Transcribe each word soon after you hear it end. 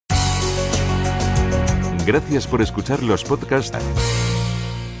Gracias por escuchar los podcasts.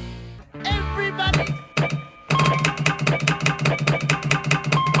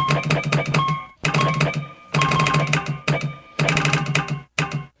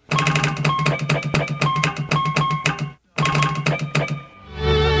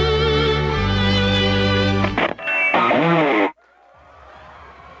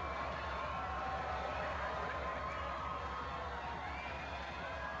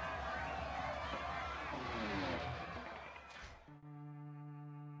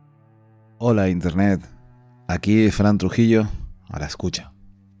 Hola Internet, aquí Fran Trujillo a la escucha,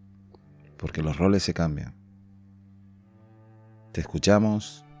 porque los roles se cambian. Te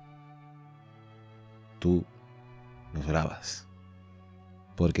escuchamos, tú nos grabas,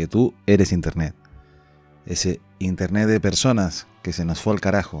 porque tú eres Internet, ese Internet de personas que se nos fue al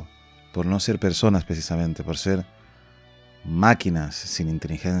carajo, por no ser personas precisamente, por ser máquinas sin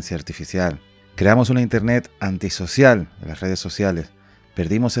inteligencia artificial. Creamos una Internet antisocial en las redes sociales.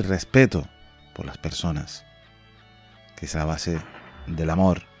 Perdimos el respeto por las personas, que es la base del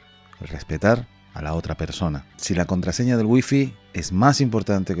amor, el respetar a la otra persona. Si la contraseña del wifi es más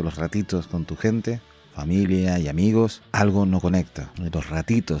importante que los ratitos con tu gente, familia y amigos, algo no conecta. Los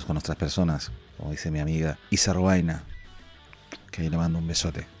ratitos con nuestras personas, como dice mi amiga Isa Roaina, que ahí le mando un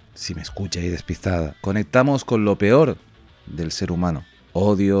besote, si me escucha ahí despistada. Conectamos con lo peor del ser humano: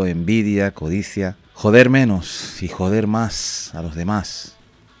 odio, envidia, codicia. Joder menos y joder más a los demás,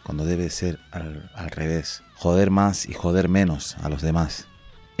 cuando debe ser al revés. Joder más y joder menos a los demás.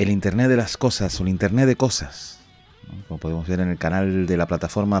 El Internet de las cosas o el Internet de cosas, ¿no? Como podemos ver en el canal de la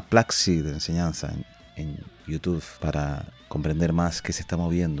plataforma Plaxi de enseñanza en YouTube, para comprender más qué se está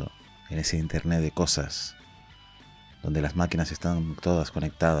moviendo en ese Internet de cosas, donde las máquinas están todas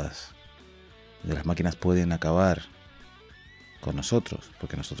conectadas, donde las máquinas pueden acabar con nosotros,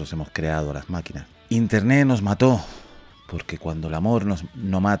 porque nosotros hemos creado las máquinas. Internet nos mató, porque cuando el amor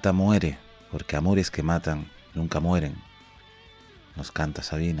no mata, muere, porque amores que matan nunca mueren, nos canta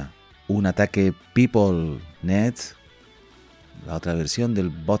Sabina. Un ataque PeopleNet, la otra versión del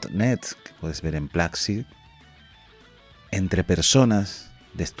botnet que puedes ver en Plaxi, entre personas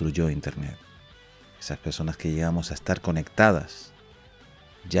destruyó Internet. Esas personas que llegamos a estar conectadas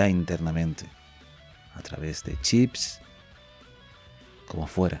ya internamente, a través de chips, como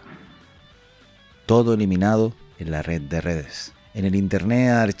fuera. Todo eliminado en la red de redes. En el Internet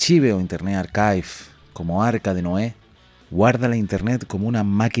Archive o Internet Archive, como Arca de Noé, guarda la Internet como una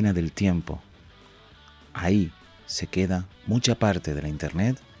máquina del tiempo. Ahí se queda mucha parte de la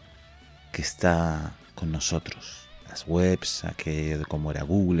Internet que está con nosotros. Las webs, aquello de cómo era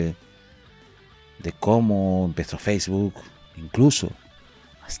Google, de cómo empezó Facebook, incluso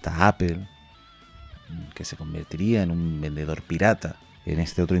hasta Apple, que se convertiría en un vendedor pirata. En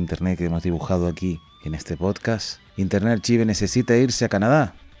este otro Internet que hemos dibujado aquí en este podcast, Internet Archive necesita irse a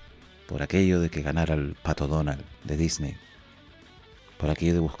Canadá por aquello de que ganara el Pato Donald de Disney, por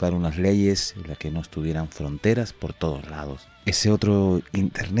aquello de buscar unas leyes en las que no estuvieran fronteras por todos lados. Ese otro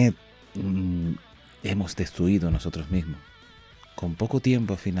Internet hemos destruido nosotros mismos, con poco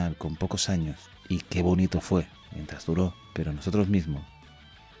tiempo al final, con pocos años, y qué bonito fue mientras duró, pero nosotros mismos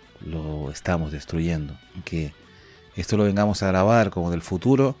lo estamos destruyendo. Que esto lo vengamos a grabar como del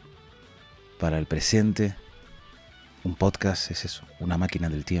futuro para el presente. Un podcast es eso, una máquina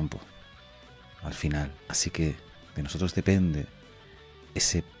del tiempo al final. Así que de nosotros depende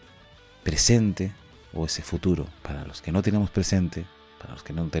ese presente o ese futuro. Para los que no tenemos presente, para los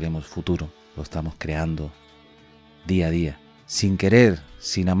que no tenemos futuro, lo estamos creando día a día, sin querer,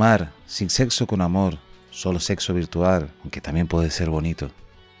 sin amar, sin sexo con amor, solo sexo virtual, aunque también puede ser bonito.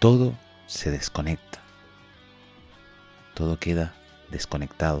 Todo se desconecta. Todo queda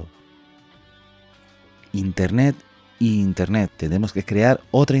desconectado. Internet y Internet. Tenemos que crear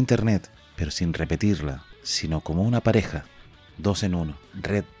otra Internet, pero sin repetirla, sino como una pareja, dos en uno,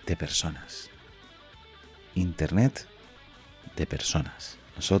 red de personas. Internet de personas.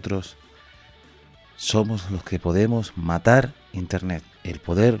 Nosotros somos los que podemos matar Internet. El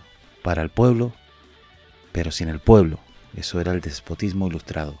poder para el pueblo, pero sin el pueblo. Eso era el despotismo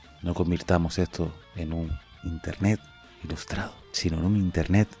ilustrado. No convirtamos esto en un Internet ilustrado, sino en un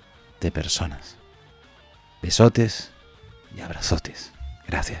Internet de personas. Besotes y abrazotes.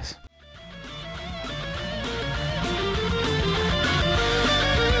 Gracias.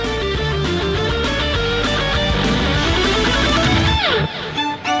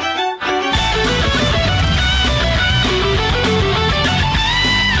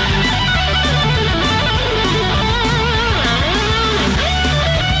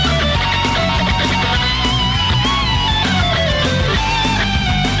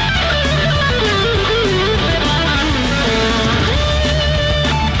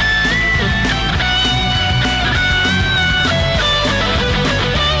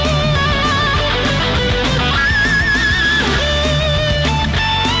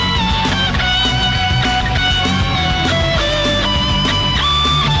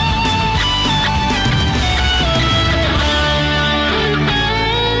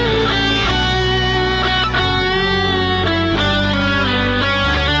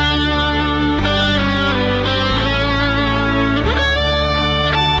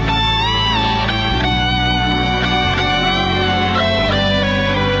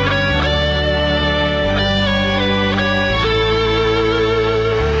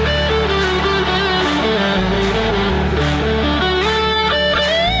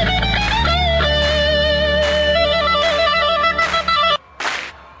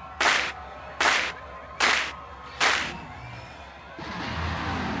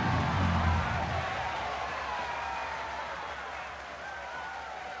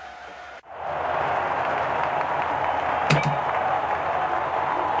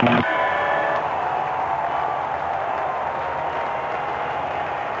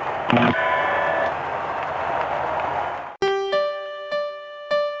 Mamá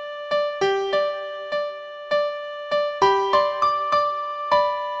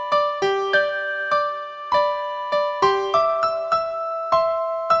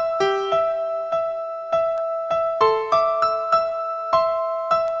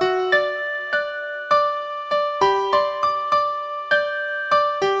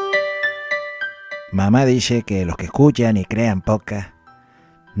dice que los que escuchan y crean podcast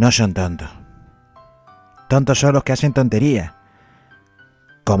no son tontos. Tontos son los que hacen tonterías,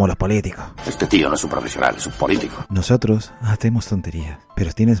 como los políticos. Este tío no es un profesional, es un político. Nosotros hacemos tonterías,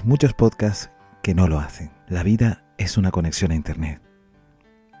 pero tienes muchos podcasts que no lo hacen. La vida es una conexión a internet.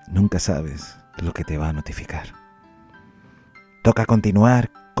 Nunca sabes lo que te va a notificar. Toca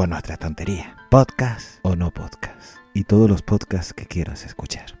continuar con nuestra tontería. Podcast o no podcast. Y todos los podcasts que quieras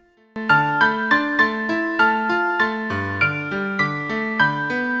escuchar.